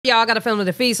Y'all got a film of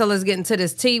the feed, so let's get into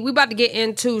this tea. We about to get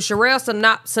into Sherell's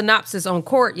synopsis on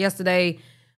court yesterday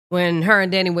when her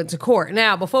and Danny went to court.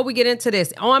 Now, before we get into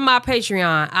this, on my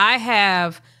Patreon, I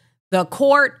have the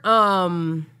court,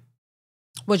 I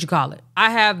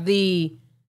have the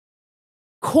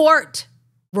court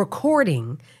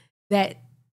recording that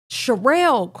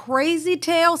Sherell crazy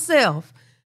tail self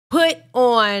put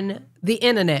on the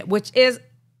internet, which is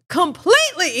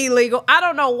completely illegal. I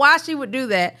don't know why she would do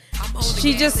that.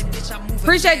 She just,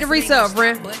 appreciate the resub,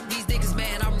 friend.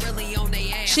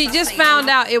 She just found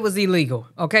out it was illegal.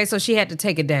 Okay, so she had to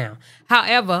take it down.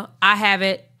 However, I have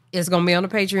it. It's going to be on the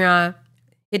Patreon.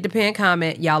 Hit the pin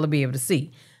comment. Y'all will be able to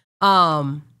see.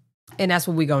 And that's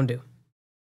what we're going to do.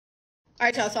 All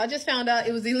right, y'all. So I just found out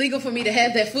it was illegal for me to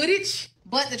have that footage.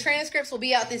 But the transcripts will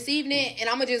be out this evening. And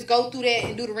I'm going to just go through that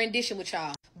and do the rendition with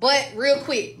y'all. But real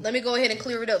quick, let me go ahead and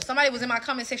clear it up. Somebody was in my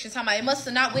comment section talking about it must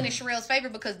have not went in Sherell's favor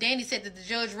because Danny said that the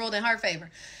judge ruled in her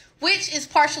favor, which is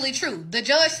partially true. The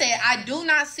judge said, I do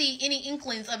not see any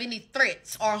inklings of any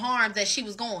threats or harm that she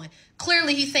was going.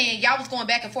 Clearly, he's saying y'all was going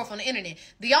back and forth on the internet.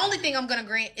 The only thing I'm going to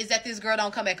grant is that this girl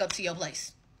don't come back up to your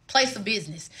place of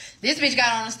business. This bitch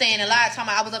got on the stand and lied, talking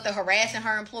about I was up there harassing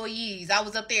her employees. I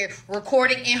was up there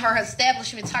recording in her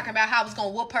establishment talking about how I was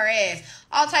going to whoop her ass.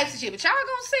 All types of shit. But y'all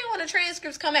going to see when the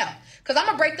transcripts come out. Because I'm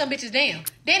going to break them bitches down.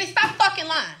 Danny, stop fucking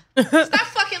lying. Stop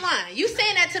fucking lying. You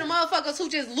saying that to the motherfuckers who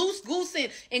just loose goose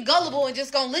and gullible and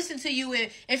just going to listen to you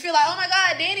and feel like, oh my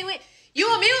God, Danny, you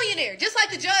a millionaire. Just like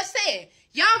the judge said.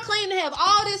 Y'all claim to have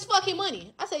all this fucking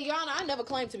money. I said, Your Honor, I never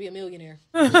claimed to be a millionaire.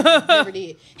 Never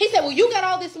did. He said, well, you got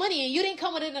all this money and you didn't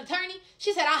come with an attorney?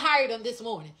 She said, I hired him this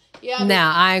morning. Yeah.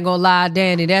 Now, I ain't gonna lie,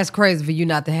 Danny, that's crazy for you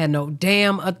not to have no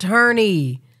damn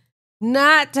attorney.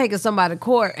 Not taking somebody to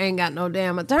court ain't got no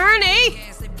damn attorney.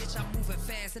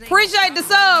 Appreciate the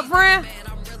sub, friend.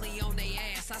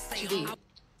 She did.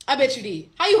 I bet you did.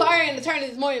 How you hiring an attorney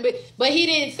this morning, but he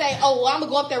didn't say, oh, well, I'm going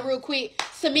to go up there real quick,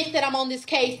 submit that I'm on this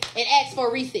case, and ask for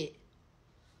a reset.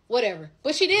 Whatever.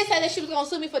 But she did say that she was going to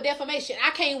sue me for defamation.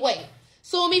 I can't wait.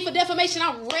 Sue me for defamation.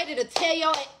 I'm ready to tell y'all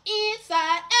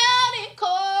inside out in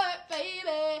court,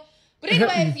 baby. But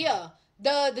anyways, yeah.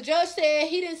 The judge said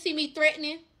he didn't see me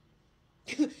threatening.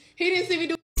 He didn't see me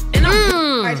do.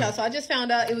 All right, y'all. So I just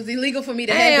found out it was illegal for me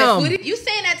to have that footage. You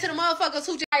saying that to the motherfuckers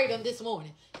who just hired him this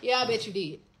morning. Yeah, I bet you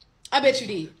did. I bet you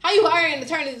did. How you hiring an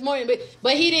attorney this morning,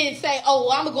 but he didn't say, oh,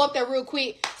 well, I'm going to go up there real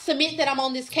quick, submit that I'm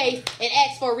on this case, and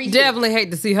ask for a reset. Definitely hate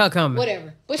to see her coming.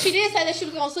 Whatever. But she did say that she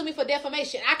was going to sue me for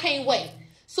defamation. I can't wait.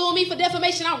 Sue me for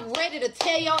defamation. I'm ready to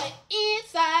tell y'all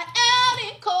inside out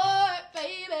in court,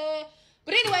 baby.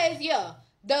 But anyways, yeah.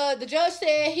 The judge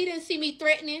said he didn't see me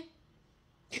threatening.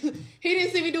 He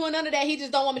didn't see me doing none of that. He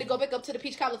just don't want me to go back up to the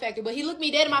peach cobbler factory. But he looked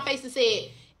me dead in my face and said,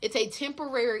 it's a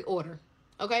temporary order.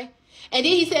 Okay? And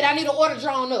then he said, I need an order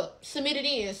drawn up, submit it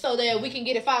in so that we can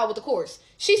get it filed with the courts.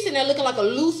 She's sitting there looking like a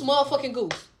loose motherfucking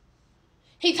goose.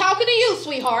 He talking to you,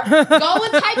 sweetheart. Go and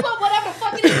type up whatever the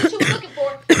fuck it is that you was looking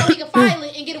for so he can file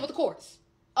it and get it with the courts.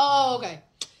 Oh, okay.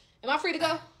 Am I free to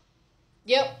go?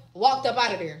 Yep. Walked up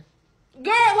out of there.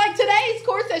 Girl, like today's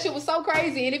court session was so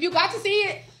crazy. And if you got to see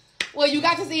it, well, you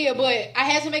got to see it, but I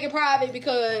had to make it private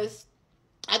because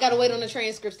I got to wait on the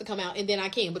transcripts to come out, and then I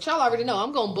can. But y'all already know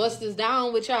I'm going to bust this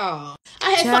down with y'all.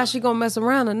 Child, she going to mess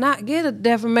around and not get a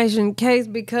defamation case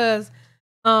because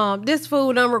this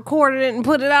fool done recorded it and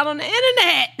put it out on the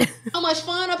internet. So much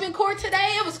fun up in court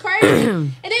today. It was crazy.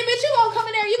 And then, bitch, you going to come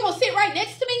in there, you going to sit right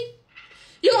next to me?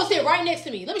 You going to sit right next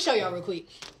to me. Let me show y'all real quick.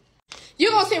 You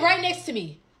going to sit right next to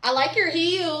me. I like your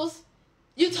heels.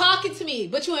 You talking to me,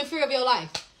 but you in fear of your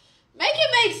life. Make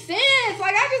it make sense.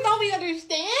 Like, I just don't be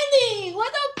understanding.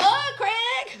 What the fuck,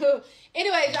 Craig?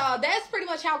 Anyways, y'all, that's pretty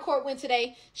much how court went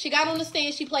today. She got on the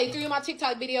stand. She played 3 of my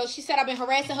TikTok videos. She said I've been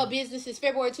harassing her business since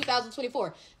February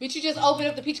 2024. But you just opened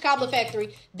up the Peach Cobbler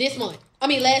Factory last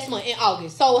month in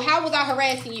August. So how was I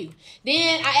harassing you?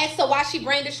 Then I asked her why she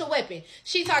brandished a weapon.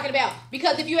 She talking about,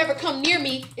 because if you ever come near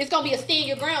me, it's going to be a stand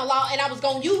your ground law and I was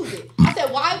going to use it. I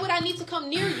said, why would I need to come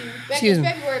near you back in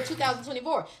February of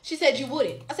 2024? She said you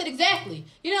wouldn't. I said, exactly.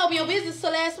 You didn't open your business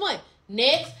till last month.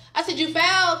 Next, I said, you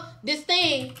filed this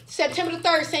thing September the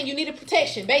 3rd saying you needed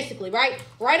protection, basically, right?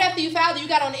 Right after you filed it, you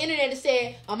got on the internet and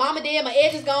said, my mama dead, my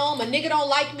edge is gone, my nigga don't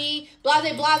like me,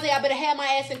 blase, blase, I better have my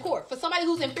ass in court. For somebody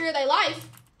who's in fear of their life,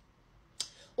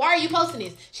 why are you posting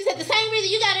this? She said, the same reason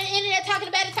you got on the internet talking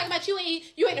about you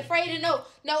ain't afraid of no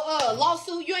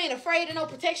lawsuit, you ain't afraid of no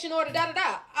protection order,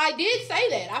 da-da-da. I did say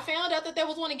that. I found out that there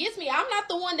was one against me. I'm not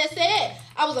the one that said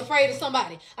I was afraid of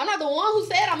somebody. I'm not the one who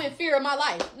said I'm in fear of my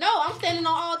life. No, I'm standing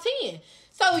on all 10.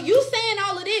 So you saying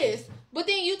all of this, but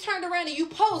then you turned around and you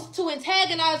post to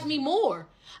antagonize me more.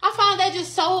 I found that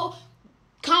just so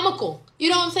comical. You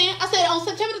know what I'm saying? I said on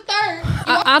September the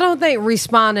 3rd. I don't think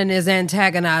responding is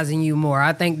antagonizing you more.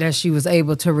 I think that she was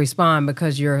able to respond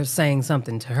because you're saying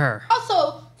something to her.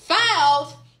 Also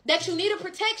filed that you needed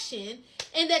protection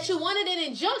and that you wanted an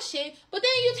injunction, but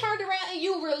then you turned around and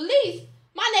you released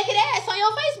my naked ass on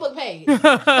your Facebook page.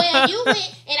 Well, you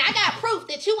went and I got proof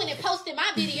that you went and posted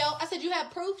my video. I said, you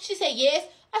have proof? She said, yes.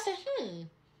 I said,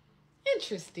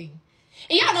 interesting.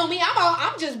 And y'all know me,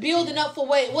 I'm just building up for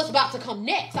what's about to come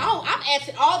next. I'm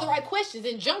asking all the right questions.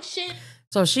 Injunction.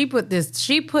 So she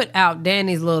put out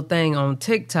Danni's little thing on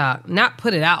TikTok. Not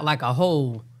put it out like a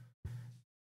whole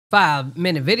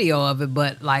 5-minute video of it,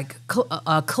 but like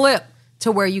a clip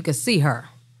to where you can see her.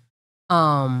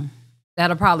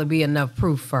 That'll probably be enough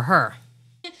proof for her.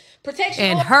 Protection.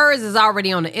 And hers is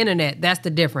already on the internet. That's the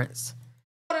difference.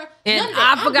 And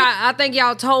I forgot. I think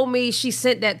y'all told me she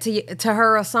sent that to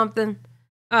her or something.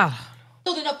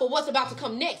 Building up for what's about to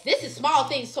come next. This is small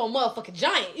things so motherfucking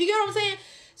giant. You get what I'm saying?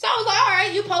 So I was like, all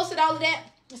right, you posted all of that.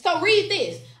 So read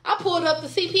this. I pulled up the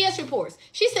CPS reports.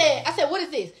 I said, what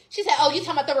is this? She said, oh, you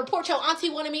talking about the report your auntie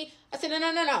wanted me? I said,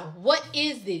 no. What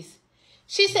is this?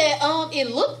 She said, it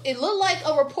looked like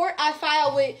a report I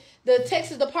filed with the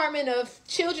Texas Department of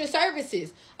Children's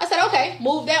Services. I said, okay,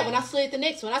 move that one. I slid the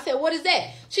next one. I said, what is that?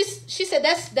 She said,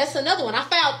 that's another one. I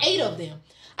found 8 of them.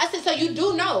 I said, so you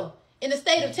do know in the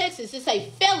state of Texas, it's a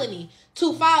felony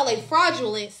to file a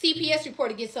fraudulent CPS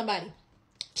report against somebody.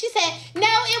 She said, no,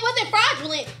 it wasn't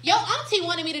fraudulent. Your auntie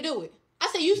wanted me to do it. I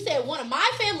said, you said one of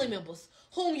my family members,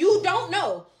 whom you don't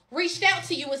know, reached out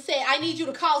to you and said, I need you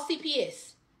to call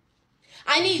CPS.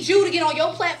 I need you to get on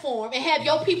your platform and have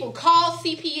your people call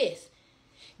CPS.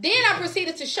 Then I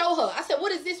proceeded to show her. I said,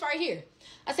 what is this right here?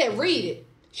 I said, read it.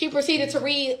 She proceeded to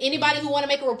read. Anybody who want to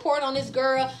make a report on this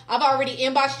girl, I've already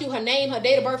inboxed you her name, her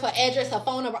date of birth, her address, her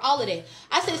phone number, all of that.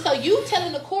 I said, so you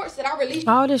telling the courts that I released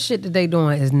all this shit that they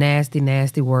doing is nasty,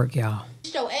 nasty work, y'all.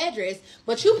 Your address,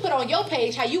 but you put on your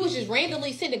page how you was just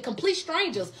randomly sending complete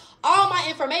strangers all my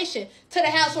information to the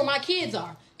house where my kids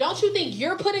are. Don't you think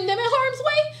you're putting them in harm's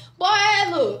way?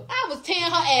 Boy, look, I was tearing her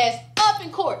ass up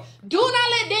in court. Do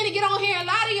not let Danni get on here and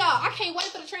lie to y'all. I can't wait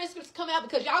for the transcripts to come out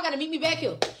because y'all got to meet me back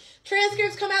here.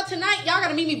 Transcripts come out tonight. Y'all got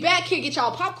to meet me back here. Get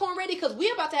y'all popcorn ready because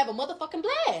we're about to have a motherfucking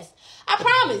blast. I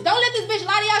promise. Don't let this bitch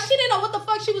lie to y'all. She didn't know what the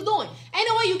fuck she was doing. Ain't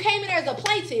no way you came in there as a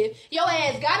plaintiff. Your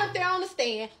ass got up there on the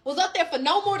stand, was up there for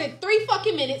no more than 3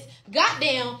 fucking minutes, got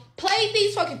down, played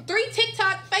these fucking 3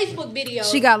 TikTok, Facebook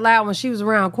videos. She got loud when she was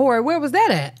around Corey. Where was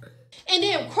that at? And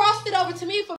then crossed it over to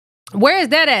me for where is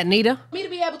that at, Nita? me to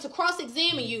be able to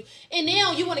cross-examine you. And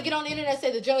now you want to get on the internet and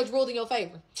say the judge ruled in your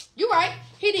favor. You're right.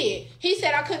 He did. He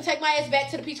said I couldn't take my ass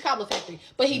back to the peach cobbler factory.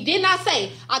 But he did not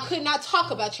say I could not talk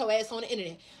about your ass on the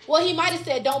internet. Well, he might have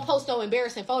said don't post no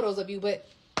embarrassing photos of you, but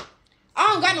I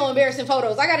don't got no embarrassing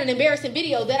photos. I got an embarrassing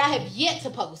video that I have yet to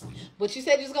post. But you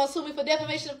said you was going to sue me for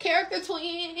defamation of character,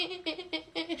 twin.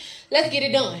 Let's get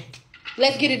it done.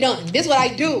 Let's get it done. This is what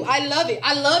I do. I love it.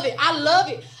 I love it. I love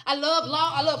it. I love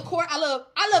law. I love court. I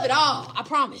love it all. I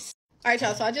promise. All right,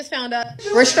 y'all. So I just found out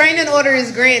restraining order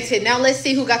is granted. Now let's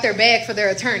see who got their bag for their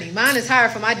attorney. Mine is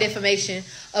hired for my defamation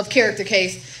of character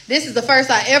case. This is the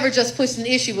first I ever just pushed an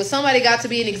issue, but somebody got to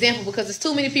be an example because there's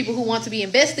too many people who want to be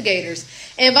investigators.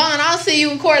 And Vaughn, I'll see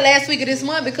you in court last week of this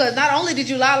month because not only did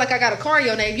you lie like I got a car in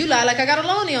your name, you lied like I got a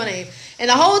loan in your name. And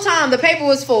the whole time the paper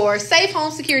was for Safe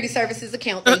Home Security Services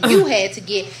account that you had to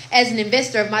get as an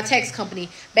investor of my tax company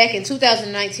back in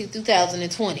 2019,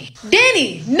 2020.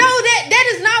 Danni, no,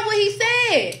 that is not what he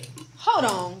said. Hold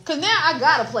on, because now I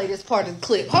got to play this part of the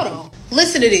clip. Hold on.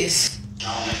 Listen to this.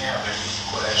 I only have a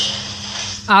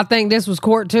request I think this was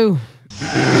court too. to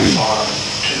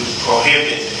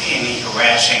prohibit any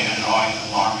harassing, annoying,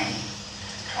 alarming,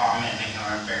 tormenting,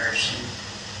 or embarrassing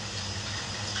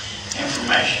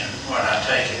information. What I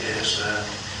take it is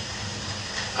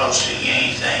posting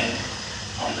anything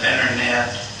on the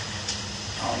internet,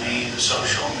 on any of the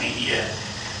social media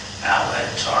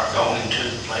outlets, or going to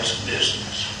the place of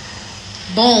business.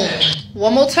 Boom.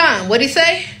 One more time. What'd he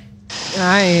say?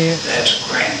 That's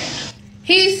granted.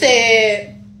 He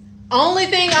said, only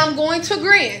thing I'm going to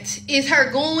grant is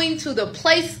her going to the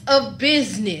place of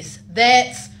business.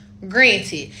 That's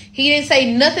granted. He didn't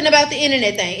say nothing about the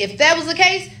internet thing. If that was the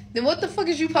case, then what the fuck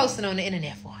is you posting on the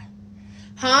internet for?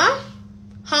 Huh?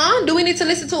 Do we need to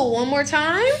listen to it one more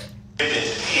time?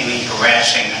 Any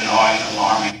harassing, annoying,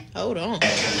 alarming. Hold on. They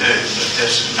can do, but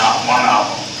this is not one of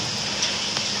them.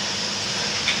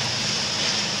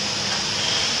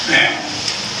 Now,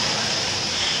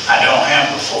 I don't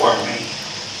have before me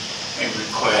a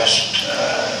request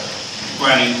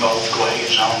running both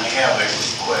ways. I only have a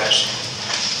request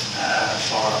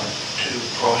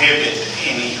prohibit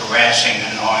any harassing,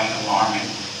 annoying, alarming,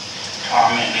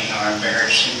 tormenting, or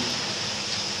embarrassing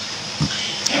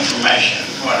information.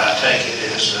 What I take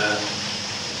it is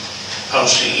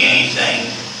posting anything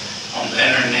on the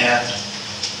internet,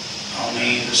 on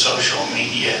any of the social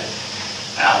media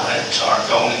outlets, or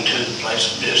going to the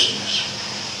place of business.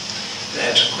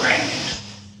 That's granted.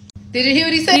 Did you hear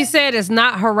what he said? He said it's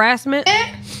not harassment.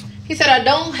 He said, I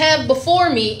don't have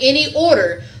before me any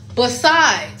order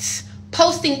besides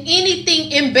posting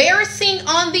anything embarrassing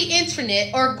on the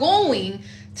internet or going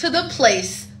to the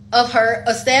place of her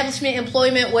establishment,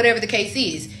 employment, whatever the case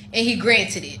is. And he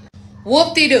granted it.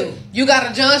 Whoop-de-doo. You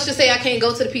got a judge to say I can't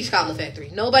go to the peach cobbler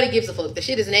factory. Nobody gives a fuck. The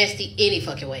shit is nasty any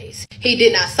fucking ways. He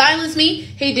did not silence me.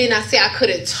 He did not say I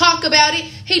couldn't talk about it.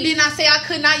 He did not say I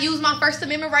could not use my First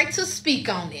Amendment right to speak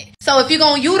on it. So if you're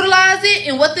going to utilize it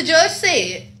and what the judge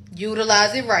said,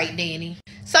 utilize it right, Danny.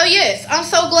 So yes, I'm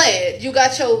so glad you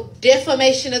got your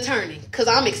defamation attorney, because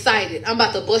I'm excited. I'm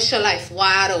about to bust your life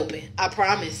wide open. I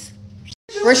promise.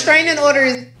 Restraining order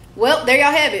is, well, there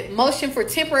y'all have it. Motion for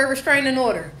temporary restraining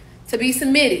order to be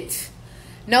submitted.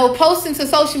 No posting to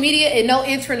social media and no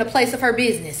entering the place of her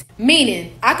business.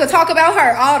 Meaning, I could talk about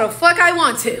her all the fuck I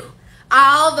want to.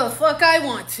 All the fuck I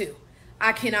want to.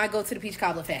 I cannot go to the peach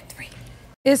cobbler factory.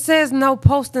 It says no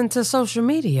posting to social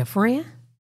media, friend.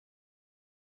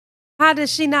 How did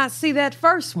she not see that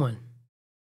first one?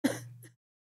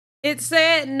 It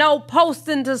said no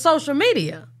posting to social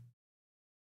media.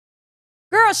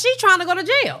 Girl, she trying to go to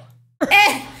jail.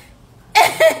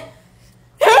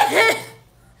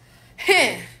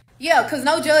 Yeah, because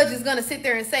no judge is going to sit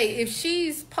there and say, if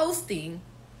she's posting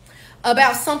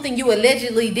about something you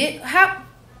allegedly did, how?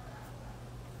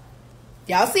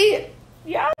 Y'all see it?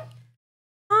 Yeah.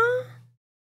 Huh?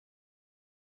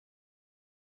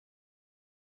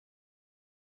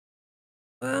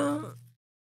 Well,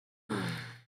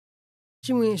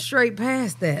 she went straight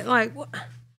past that. Like, what?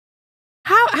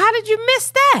 How did you miss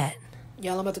that?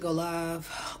 Y'all, I'm about to go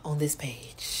live on this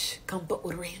page. Come but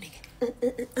with Randy.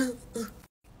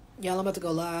 Y'all, I'm about to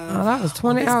go live. Oh, that was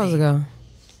 20 hours ago.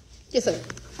 Yes, sir.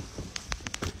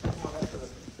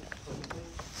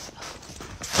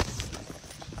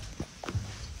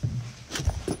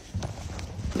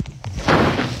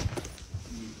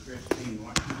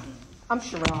 I'm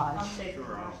Sherell. Thank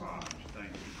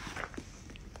you.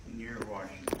 And you're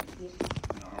Washington. Yes.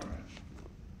 All right.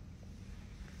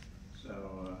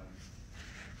 So,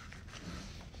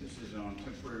 this is on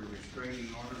temporary restraining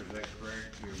order, is that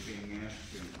correct? You're being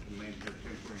asked to make a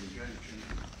temporary injunction.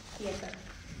 Yes, sir.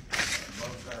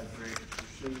 Both sides ready to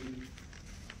proceed?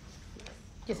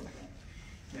 Yes, sir.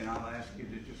 Then I'll ask you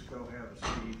to just go have a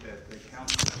seat at the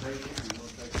council table and we'll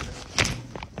take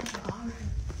that. All right.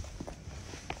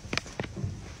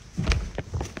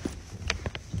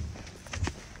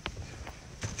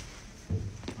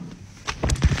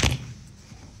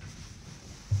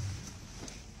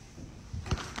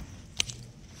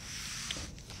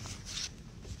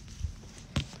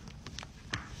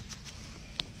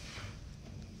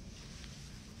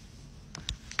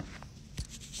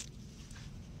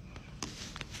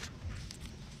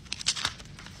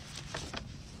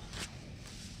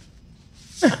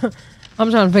 I'm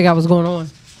trying to figure out what's going on.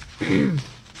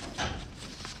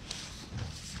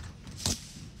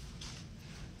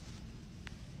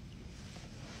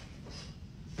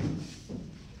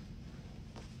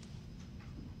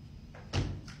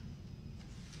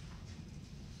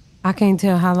 I can't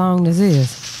tell how long this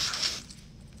is.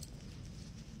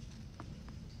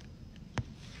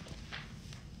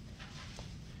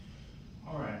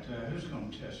 All right, who's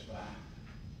going to testify?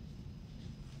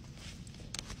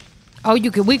 Oh,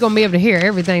 we gonna be able to hear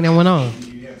everything that went on.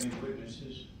 Do you have any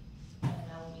witnesses? No,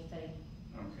 let me say.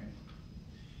 Okay.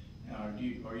 Now,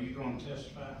 are you going to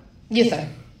testify? Yes, sir.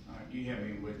 All right, do you have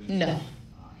any witnesses? No. All right.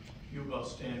 You both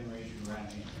stand and raise your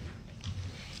right hand.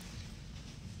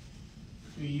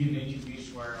 Do you need to be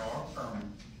swear or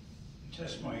affirm the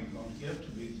testimony you're going to give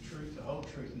to be the truth, the whole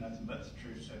truth, and nothing but the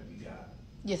truth, so be God?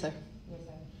 Yes, sir. Yes,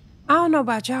 sir. I don't know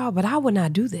about y'all, but I would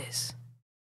not do this.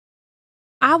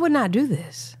 I would not do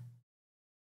this.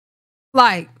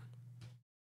 Like,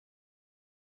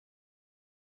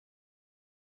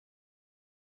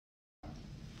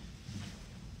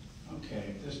 Okay,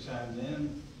 at this time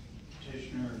then,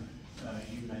 petitioner,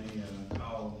 you may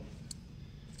call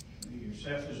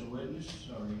yourself as a witness,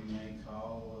 or you may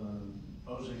call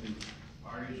opposing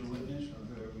party as a witness, or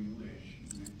whoever you wish.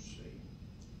 You may proceed.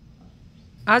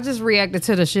 I just reacted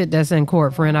to the shit that's in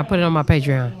court, friend. I put it on my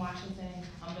Patreon. Washington.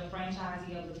 I'm the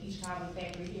franchisee of the Peach Cobbler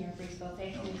Factory here in Frisco,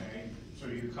 Texas. Okay, so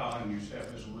you're calling yourself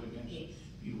as a witness? Yes.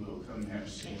 You will come and have a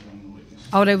seat on the witness.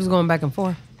 Oh, they was going back and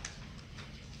forth.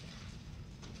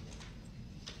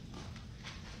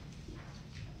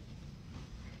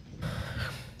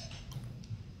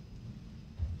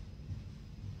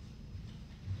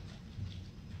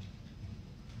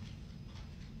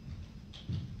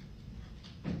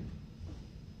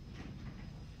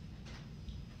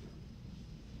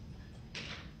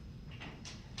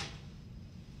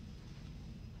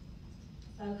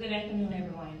 Good afternoon,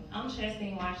 everyone. I'm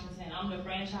Chastine Washington. I'm the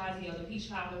franchisee of the Peach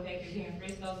Cobbler Factory here in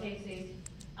Frisco, Texas.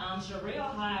 Sherell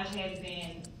Hodge has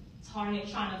been trying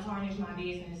to tarnish my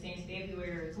business since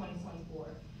February 2024.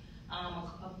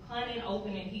 Upon an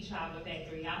opening Peach Cobbler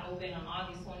Factory, I opened on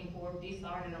August 24th. This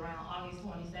started around August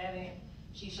 27th.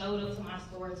 She showed up to my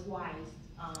store twice.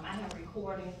 I have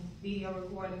video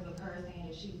recordings of her saying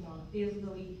that she was going to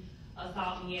physically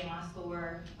assault me at my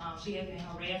store. She has been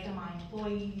harassing my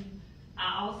employees.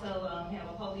 I also have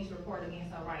a police report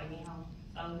against her right now.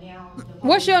 So now,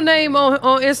 What's your name on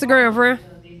Instagram, friend?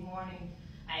 This morning,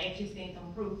 I actually sent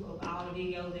them proof of all the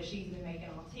videos that she's been making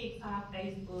on TikTok,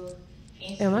 Facebook,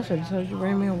 Instagram. Damn, I should have told you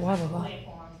bring me a water.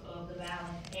 Platforms of the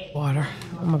violence. Water.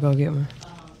 I'm gonna go get one.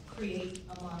 Create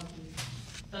among you.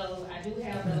 So I do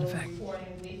have those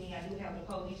recordings with me. I do have the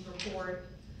police report.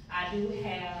 I do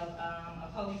have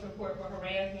a police report for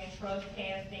harassment,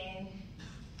 trespassing,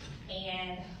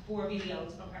 and 4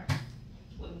 videos from her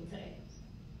with me today.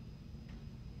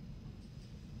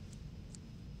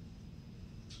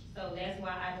 So that's why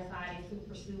I decided to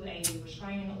pursue a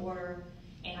restraining order,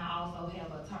 and I also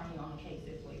have an attorney on the case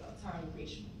as well, Attorney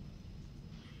Richmond.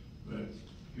 But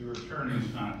your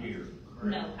attorney's not here,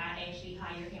 correct? No, I actually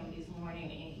hired him this morning,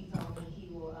 and he told me he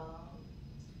will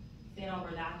send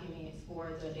over documents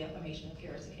for the defamation of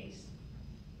character case.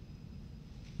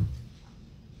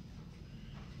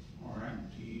 All right,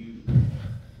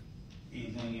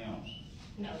 anything else?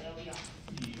 No, that'll be all.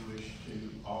 Do you wish to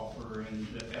offer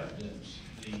into evidence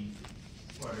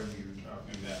whatever you're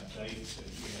talking about, tapes that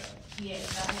you have? Yes,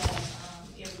 I have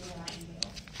everything in my email.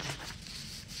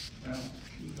 Well,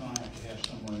 you're gonna have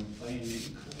someone playing it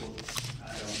in court. I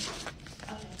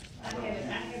don't. Okay,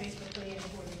 I have it for play in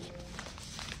court as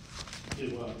well. Do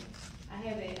what? I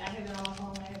have it on my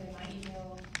phone, I have it in my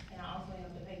email, and I also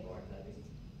have the paperwork of it.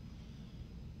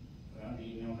 Well, do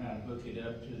you know how to hook it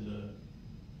up to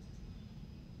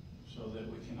so that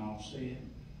we can all see it?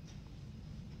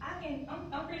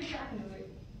 I'm pretty sure I can do it.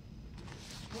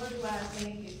 Where do I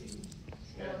connect it to?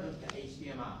 The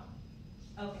HDMI.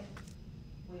 Okay.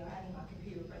 Well, I need my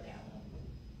computer for that one.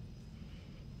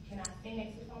 Can I send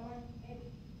it to someone, maybe?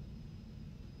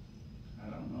 I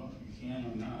don't know if you can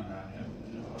or not. I have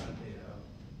no idea.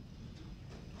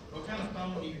 What kind of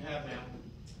phone do you have now?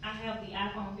 I have the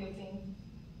iPhone 15.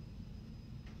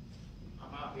 I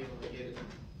might be able to get it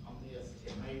on this.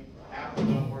 It may, Apple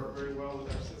don't work very well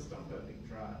with our system, but we can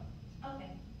try it.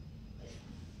 Okay.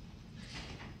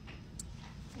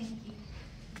 Thank you.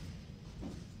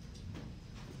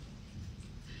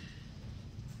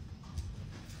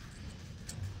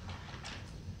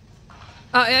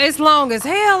 It's long as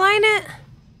hell, ain't it?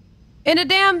 And the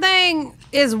damn thing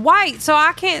is white, so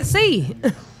I can't see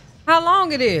how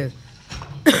long it is.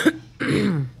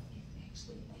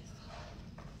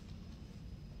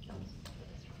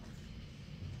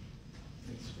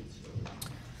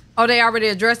 Oh, they already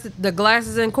addressed the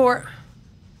glasses in court?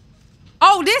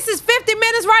 Oh, this is 50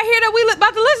 minutes right here that we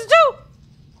about to listen to?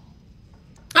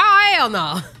 Oh, hell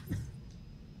no.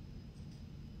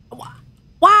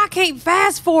 Why I can't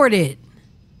fast forward it?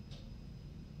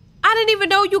 I didn't even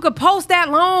know you could post that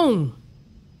long.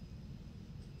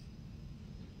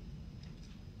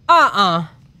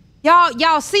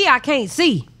 Y'all see I can't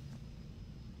see.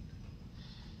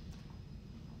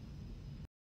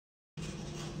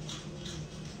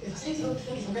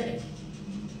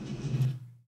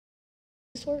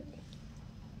 This work?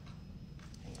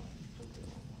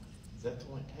 Is that the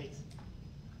one it takes?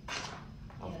 Yeah,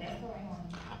 that's the right one.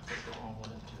 I put the wrong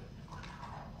one into it.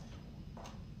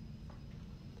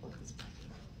 Plug this back in.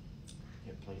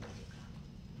 Yeah, play it.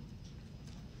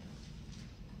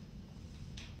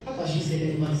 I thought you said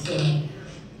that myself.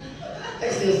 They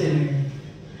still sitting there.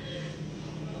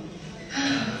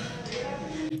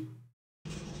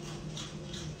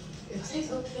 If I say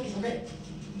so, it's okay.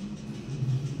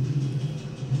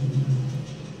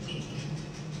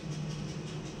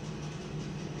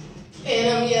 And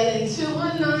I'm yelling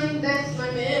 219, that's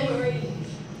my memory.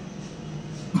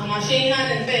 On my sheen, not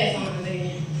that fast on the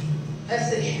bed. Let's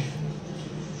see.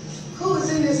 Who is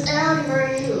in this alley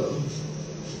right here?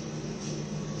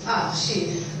 Oh,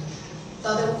 shit.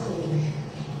 Thought they were cool.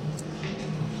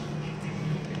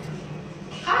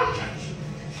 Hi.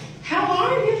 How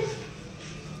are you?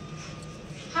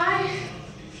 Hi.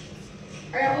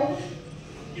 Are you open?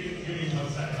 Give me 1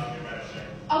 second, I'll get right there.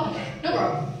 Okay, no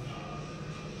problem.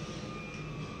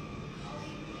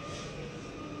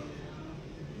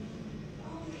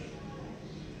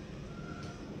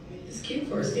 It's cute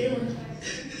for a scammer.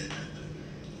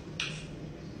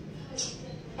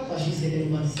 I thought you said that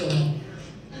myself.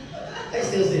 They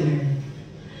still sitting there.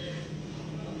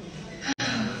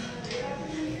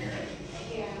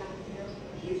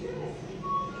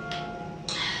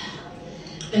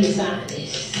 Let me sign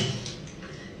this.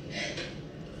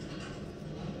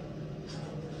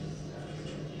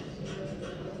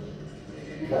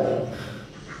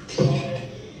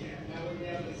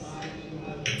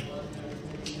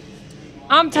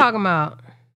 I'm talking about.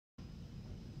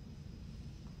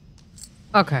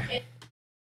 Okay.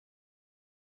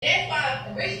 That's why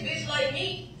a rich bitch like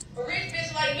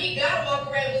me gotta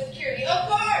walk around with security. Of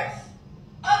course.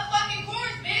 Of fucking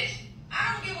course, bitch.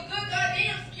 I don't give a good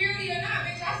goddamn security or not,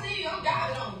 bitch. I see you, I'm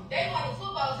diving on you. They gonna have a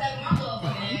football tackle my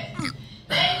motherfucking ass.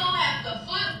 They gonna have to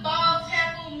football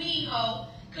tackle me, ho.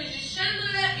 Cause you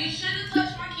shouldn't have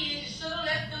touched my kids, you should have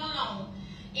left them alone.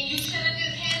 And you should have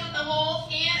just handled the whole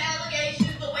scam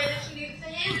allegations the way that you needed to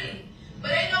handle it.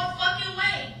 But ain't no fucking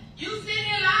way. You sitting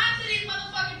here lying to these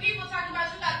motherfucking people talking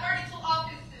about you got 32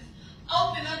 offices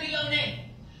open under your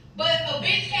name. But a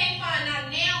bitch can't find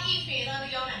not now Ethan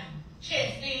under your name.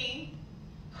 Chestine,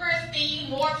 Christine,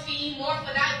 Morphine,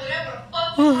 Morphodite, whatever the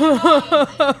fuck you want to call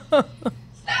yourself.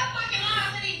 Stop fucking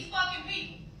lying to these fucking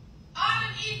people. All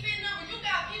them Ethan numbers, you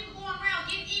got people going around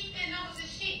getting Ethan numbers and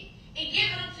shit and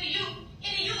giving them to you.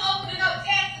 And then you opening up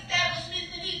tax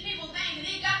establishments in these people's names and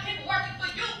they got people working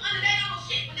for you under their own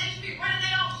shit when they should be running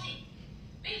their own shit.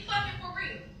 Be fucking for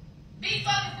real. Be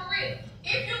fucking for real.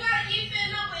 If you got an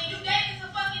EFIN number and you gave it to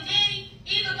fucking Danny,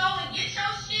 either go and get your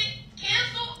shit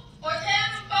canceled or tell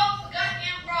them folks a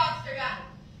goddamn fraudster got it.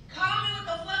 Call me what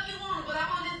the fuck you want, but I'm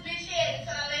on this bitch head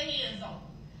until I lay hands on.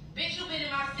 Bitch, you been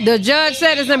in my city. The judge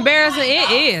said it's embarrassing.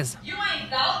 It is. You ain't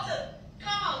thought to.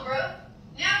 Come on, bro.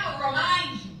 Now I'm gonna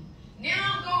remind you.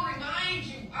 Now I'm gonna remind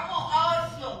you. I want all the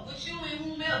smoke with you and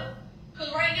whomever. Cause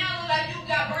right now it look like you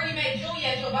got Bernie Mac Jr.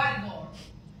 as your bodyguard.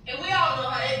 And we all know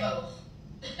how that goes.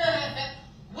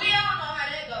 We all know how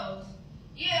that goes.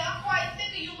 Yeah, I'm quite sick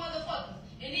of you motherfuckers.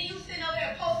 And then you sitting over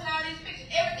there posting all these pictures,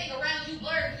 everything around you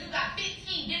blurred because you got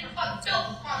 15 different fucking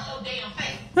filters across your damn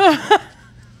face.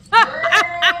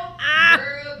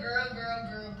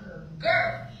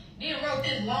 Girl. Then wrote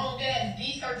this long ass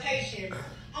dissertation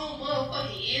on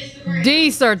motherfucking Instagram.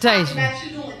 Dissertation. Talking about you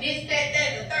doing this, that,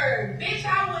 and the third. Bitch,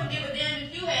 I wouldn't give a damn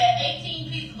if you had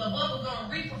 18 pieces of bubblegum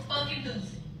reaper fucking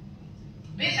deuce.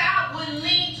 Bitch, I wouldn't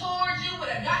lean towards you with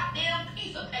a goddamn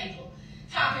piece of paper.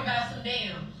 Talking about some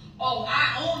damn, oh,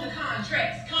 I own the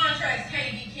contracts. Contracts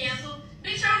can't be canceled.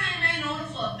 Bitch, your name ain't on the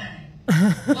fuck thing.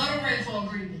 But a rental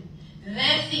agreement. And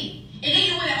that's it. And then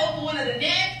you went and opened one of the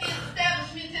nastiest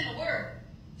establishments in the world.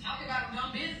 Talking about a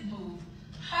dumb business move.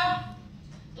 Huh?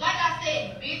 Like I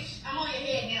said, bitch, I'm on your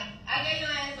head now. I gave your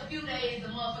ass a few days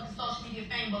of motherfucking social media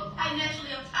fame, but quite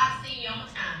naturally, I'm tired of seeing you on my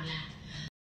timeline.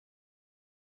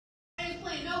 I ain't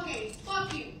playing no games.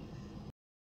 Fuck you.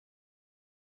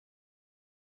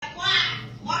 Why?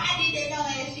 Why I did that dumb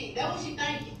ass shit? That's what she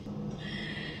thinking.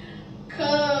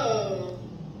 Cause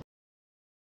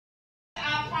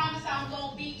I promise I'm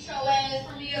gonna beat your ass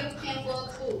from here to 10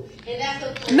 bucks too. And that's a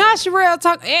threat. Not Sherell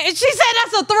talking. She said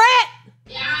that's a threat.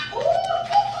 Yeah. Ooh.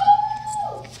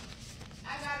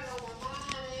 I got it on my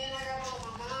mind, man. I got it on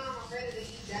my mind. I'm ready to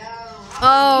eat down.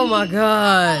 Oh my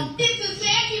God. It's a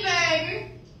sexy, baby.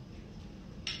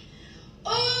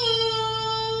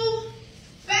 Ooh.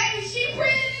 Baby, she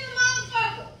pretty than a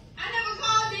motherfucker. I never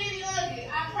called Danny ugly.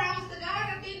 I promise to God,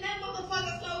 I think that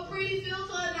motherfucker so pretty,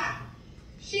 filter or not.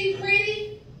 She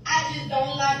pretty. I just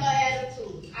don't like her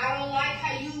attitude. I don't like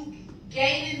how you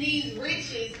gaining these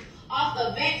riches off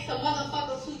the backs of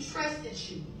motherfuckers who trusted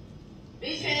you.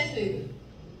 Bitch ass nigga.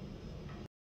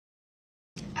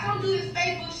 I don't do this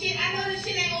Facebook shit. I know this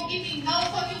shit ain't gonna give me no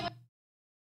fucking way.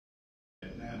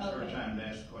 Now it's her time to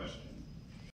ask a question.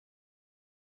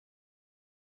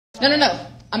 No.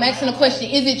 I'm asking a question.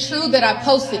 Is it true that I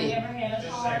posted I it? never had a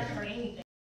charge for anything.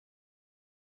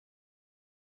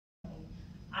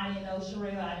 I didn't know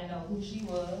Sherell. I didn't know who she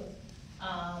was.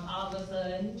 All of a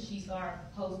sudden, she started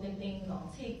posting things on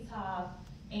TikTok,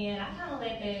 and I kind of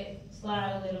let that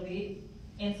slide a little bit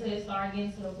until it started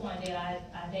getting to the point that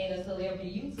I dated a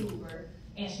celebrity YouTuber,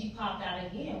 and she popped out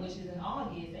again, which is in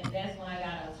August, and that's when I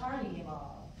got an attorney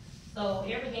involved. So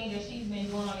everything that she's been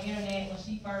doing on the internet, when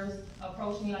she first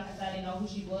approached me, like I said, I didn't know who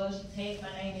she was. She tagged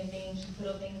my name and things. She put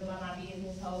up things about my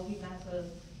business, told people not to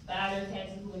buy their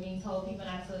taxes with me, told people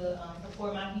not to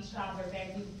support my peach cobbler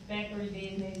factory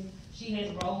business. She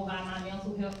has rolled by my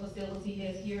mental health facility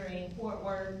that's here in Fort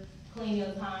Worth, plenty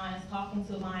of times, talking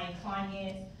to my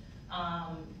clients,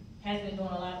 has been doing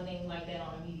a lot of things like that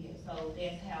on the media. So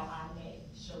that's how I met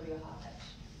Sherell Hodge.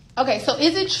 Okay, so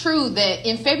is it true that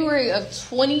in February of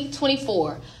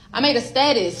 2024, I made a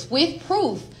status with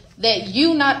proof that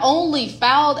you not only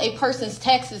filed a person's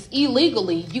taxes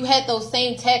illegally, you had those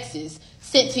same taxes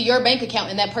sent to your bank account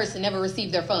and that person never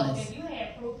received their funds? If you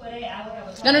had proof for that, I would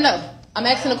have a No, no, no. I'm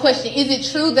asking a question. Is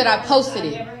it true that I posted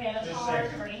I've it? never had a Just a charge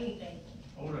second. for anything.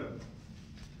 Hold up.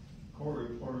 Court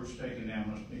reporter's taking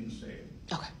down what's being said.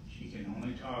 Okay. She can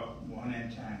only talk one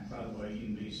at a time. By the way, you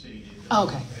can be seated.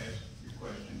 Okay. Ask your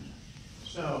questions.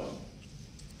 So,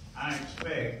 I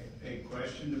expect a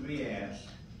question to be asked.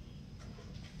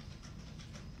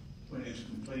 When it's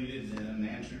completed, then an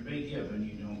answer to be given.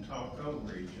 You don't talk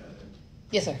over each other.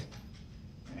 Yes, sir.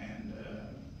 And,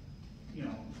 you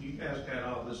know, you guys got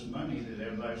all this money that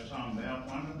everybody's talking about.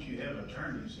 Why don't you have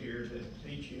attorneys here that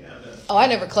teach you how to? Oh, I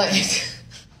never claimed.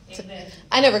 Exactly.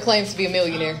 I never claimed to be a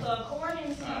millionaire. So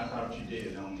according to I thought you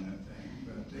did on that thing,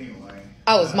 but anyway.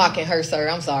 I was mocking her, sir.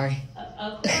 I'm sorry.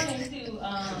 according to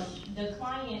the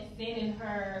client sending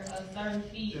her a certain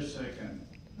fee. Just a second.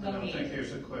 I Go don't ahead. think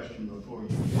there's a question before you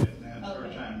get. Now it's her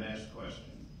Okay. time to ask a question.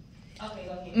 Okay,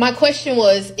 go ahead. My question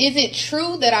was, is it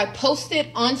true that I posted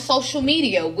on social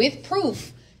media with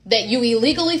proof that you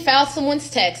illegally filed someone's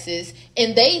taxes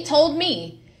and they told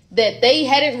me that they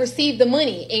hadn't received the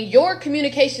money and your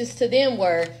communications to them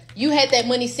were you had that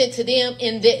money sent to them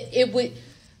and that it would,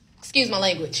 excuse my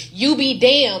language, you be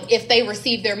damned if they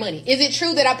received their money? Is it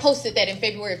true that I posted that in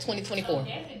February of 2024? So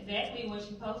that's exactly what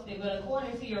you posted, but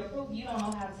according to your proof, you don't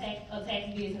know how a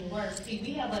tax business works. See,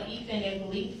 we have an EFIN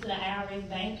that's linked to the IRS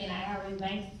bank, and the IRS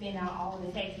bank send out all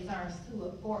the tax returns to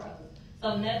it for us.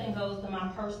 So nothing goes to my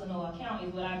personal account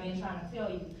is what I've been trying to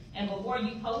tell you. And before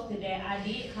you posted that, I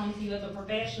did come to you as a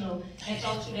professional and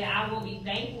told you that I will be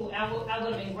thankful. I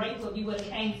would have been grateful if you would have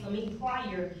came to me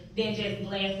prior than just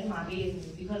blasting my business,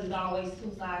 because it's always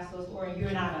two sides to a story and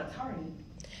you're not an attorney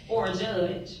or a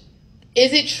judge.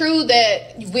 Is it true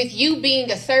that with you being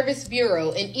a service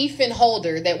bureau, an EFIN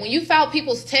holder, that when you file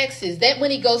people's taxes, that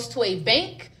money goes to a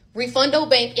bank, Refundo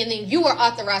Bank, and then you are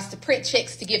authorized to print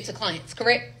checks to give to clients,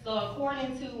 correct? So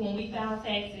according to when we file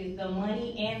taxes, the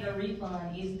money and the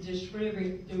refund is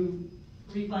distributed through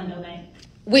Refundo Bank.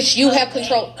 Which you have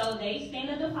control. So they send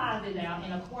a deposit out,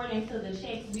 and according to the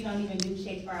checks, we don't even do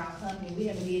checks for our company. We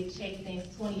haven't did checks since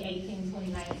 2018,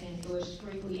 2019, so it's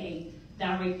strictly a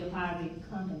direct deposit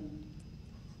company.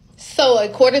 So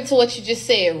according to what you just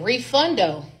said,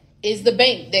 Refundo is the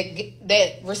bank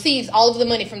that receives all of the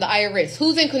money from the IRS.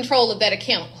 Who's in control of that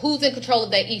account? Who's in control of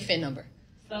that EFIN number?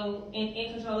 So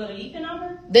in control of the EFIN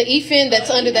number? The EFIN that's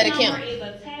So under that EFIN account. number is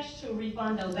attached to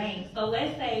Refundo Bank. So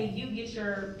let's say you get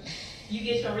your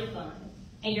refund,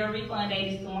 and your refund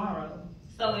date is tomorrow.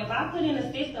 So if I put in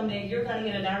a system that you're going to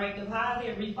get a direct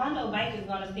deposit, Refundo Bank is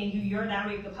going to send you your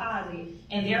direct deposit,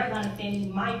 and they're going to send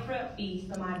you my prep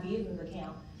fees to my business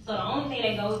account. So the only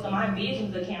thing that goes to my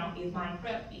business account is my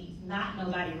prep fees, not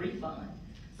nobody refund.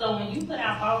 So when you put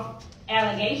out false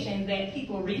allegations that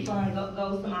people refund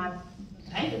goes to my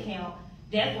bank account,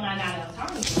 that's when I got an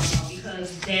attorney from,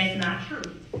 because that's not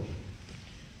true.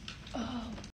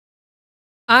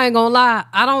 I ain't gonna lie.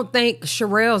 I don't think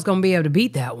Sherell's gonna be able to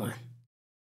beat that one.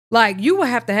 Like, you would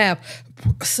have to have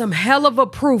some hell of a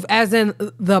proof, as in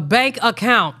the bank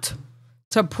account,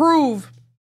 to prove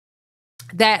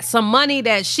that some money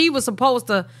that she was supposed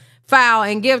to file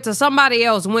and give to somebody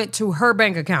else went to her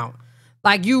bank account.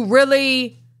 Like, you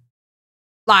really,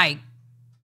 like,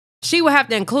 she would have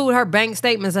to include her bank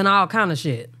statements and all kind of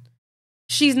shit.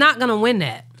 She's not gonna win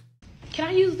that. Can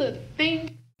I use the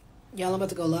thing? Y'all, I'm about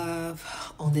to go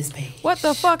live on this page. What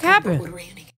the fuck happened?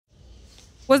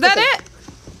 Was that it?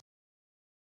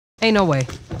 Ain't no way.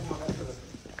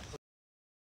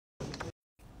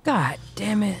 God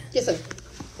damn it. Yes, sir.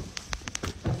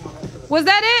 Was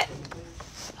that it?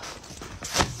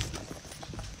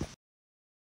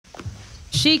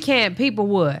 She can't. People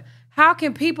would. How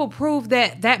can people prove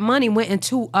that that money went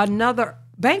into another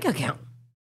bank account?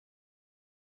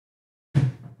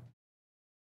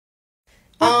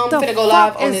 I'm the gonna go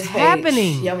live fuck on is this page.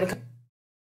 happening? Y'all wanna come?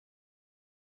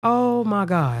 Oh my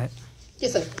God.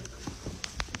 Yes, sir.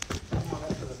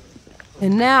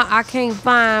 And now I can't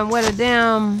find where the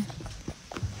damn...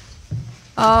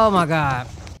 Oh my God.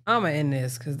 I'm gonna end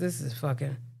this because this is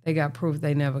fucking... They got proof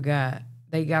they never got.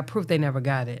 They got proof they never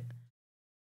got it.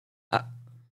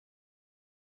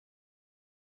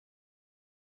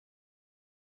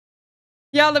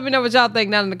 Y'all let me know what y'all think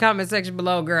down in the comment section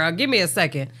below, girl. Give me a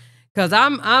second. Because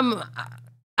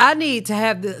I need to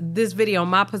have this video in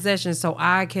my possession so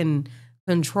I can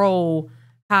control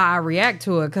how I react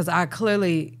to it, because I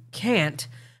clearly can't.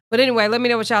 But anyway, let me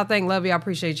know what y'all think. Love y'all.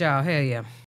 Appreciate y'all. Hell yeah.